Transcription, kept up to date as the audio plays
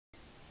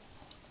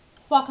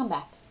Welcome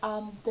back.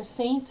 The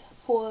saint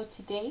for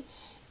today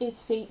is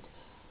Saint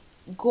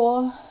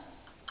Germaine,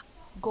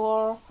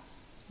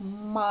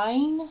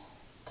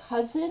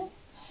 cousin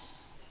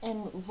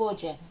and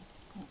virgin.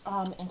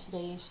 And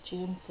today is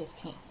June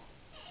 15th.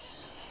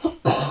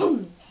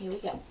 Here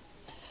we go.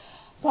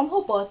 From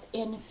her birth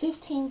in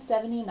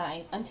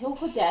 1579 until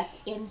her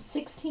death in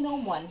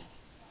 1601,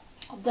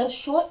 the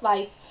short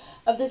life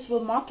of this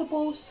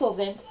remarkable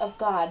servant of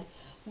God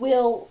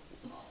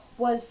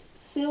was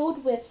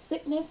filled with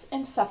sickness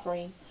and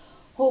suffering.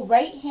 Her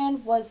right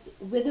hand was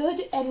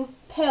withered and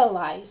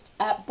paralyzed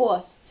at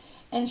birth,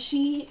 and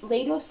she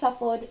later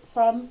suffered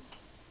from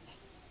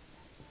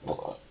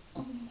scrofula.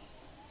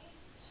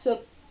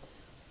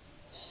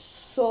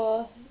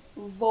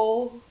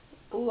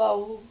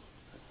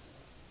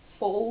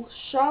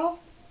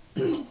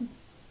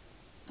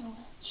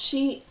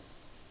 She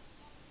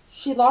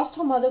lost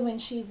her mother when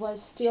she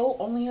was still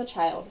only a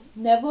child.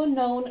 Never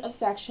known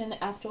affection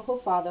after her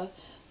father,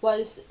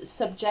 was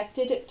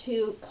subjected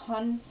to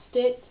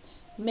constant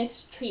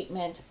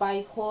mistreatment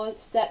by her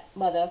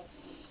stepmother,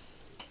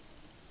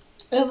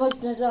 and was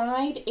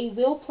denied a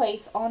real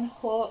place on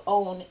her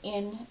own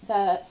in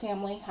the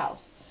family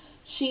house.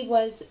 She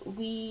was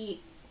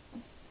related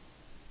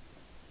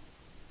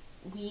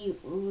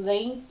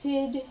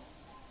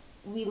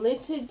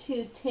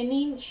to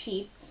tending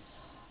sheep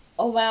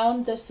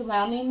around the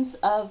surrounding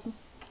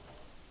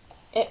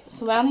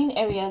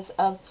areas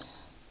of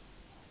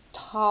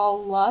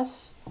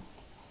Toulouse,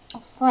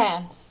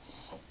 France,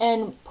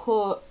 and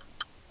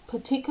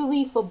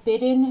particularly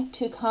forbidden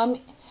to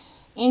come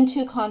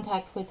into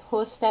contact with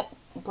her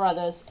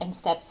stepbrothers and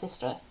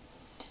stepsister.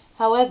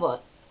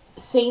 However,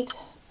 Saint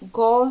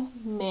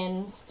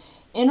Germaine's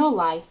inner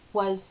life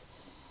was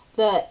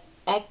the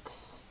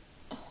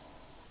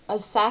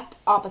exact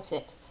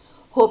opposite.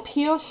 Her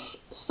pure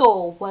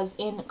soul was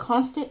in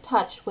constant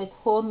touch with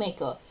her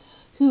Maker,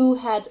 who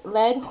had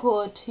led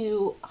her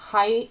to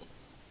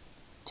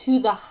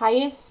the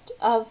highest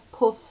of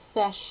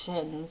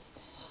professions.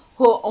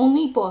 Her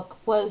only book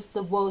was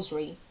the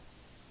Rosary,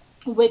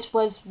 which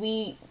was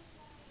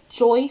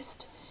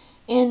rejoiced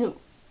in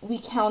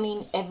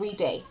recounting every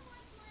day.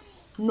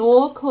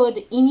 Nor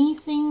could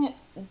anything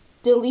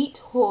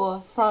delete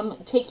her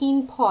from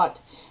taking part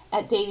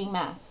at daily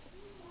Mass.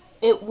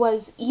 It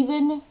was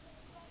even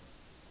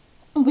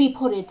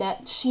reported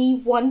that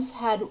she once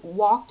had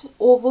walked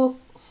over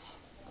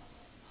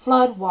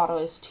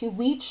floodwaters to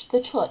reach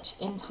the church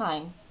in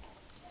time.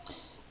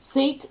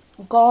 Saint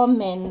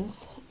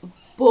Germaine's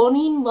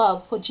burning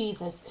love for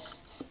Jesus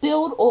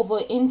spilled over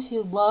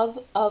into love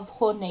of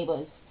her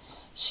neighbors.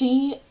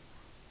 She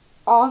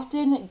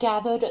often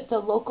gathered the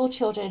local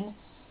children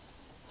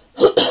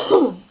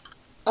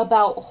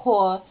about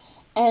her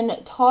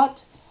and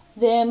taught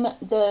them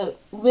the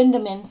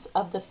rudiments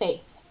of the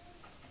faith.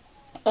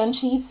 And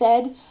she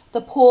fed the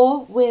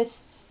poor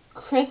with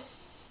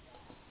crusts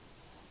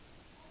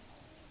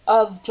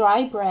of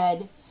dry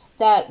bread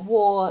that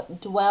were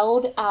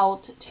doled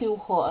out to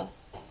her.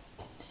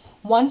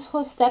 Once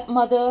her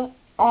stepmother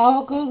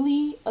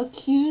angrily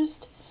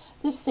accused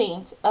the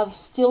saint of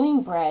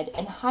stealing bread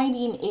and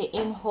hiding it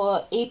in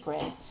her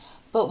apron,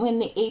 but when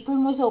the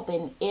apron was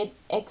open, it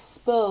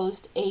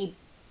exposed a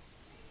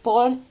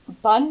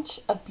bunch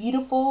of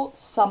beautiful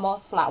summer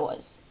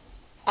flowers.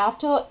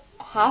 About a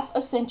half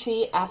a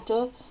century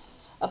after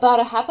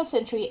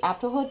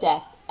her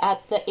death,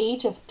 at the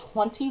age of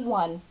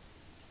 21,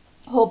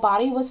 her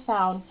body was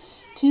found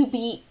to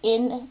be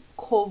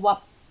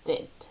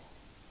incorrupted.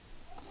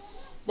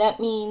 That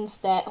means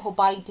that her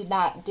body did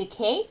not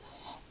decay,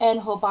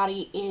 and her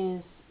body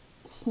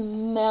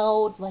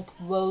smelled like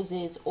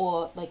roses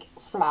or like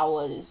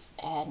flowers,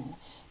 and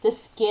the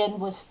skin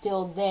was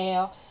still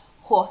there,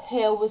 her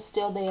hair was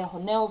still there, her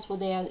nails were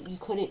there, you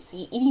couldn't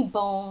see any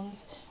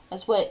bones.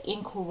 That's what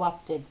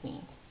incorrupted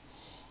means.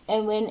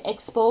 And when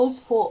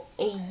exposed for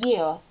a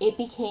year, it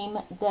became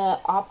the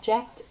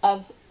object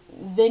of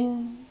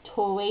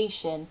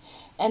veneration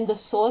and the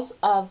source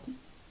of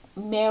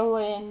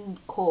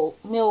miracles.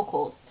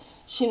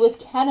 She was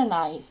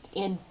canonized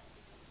in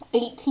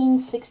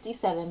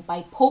 1867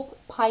 by Pope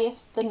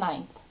Pius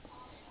IX.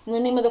 In the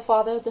name of the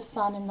Father, the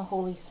Son, and the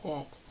Holy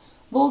Spirit.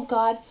 Lord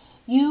God,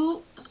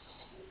 you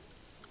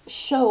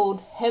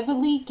showed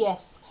heavenly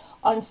gifts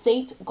on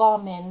Saint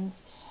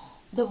Germaine's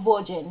the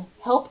Virgin.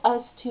 Help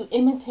us to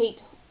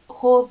imitate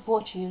her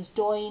virtues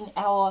during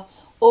our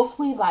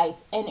earthly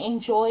life and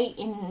enjoy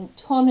in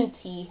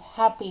eternity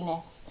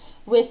happiness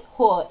with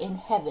her in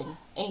heaven.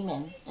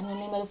 Amen. In the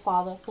name of the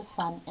Father, the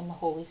Son, and the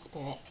Holy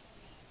Spirit.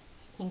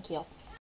 Thank you.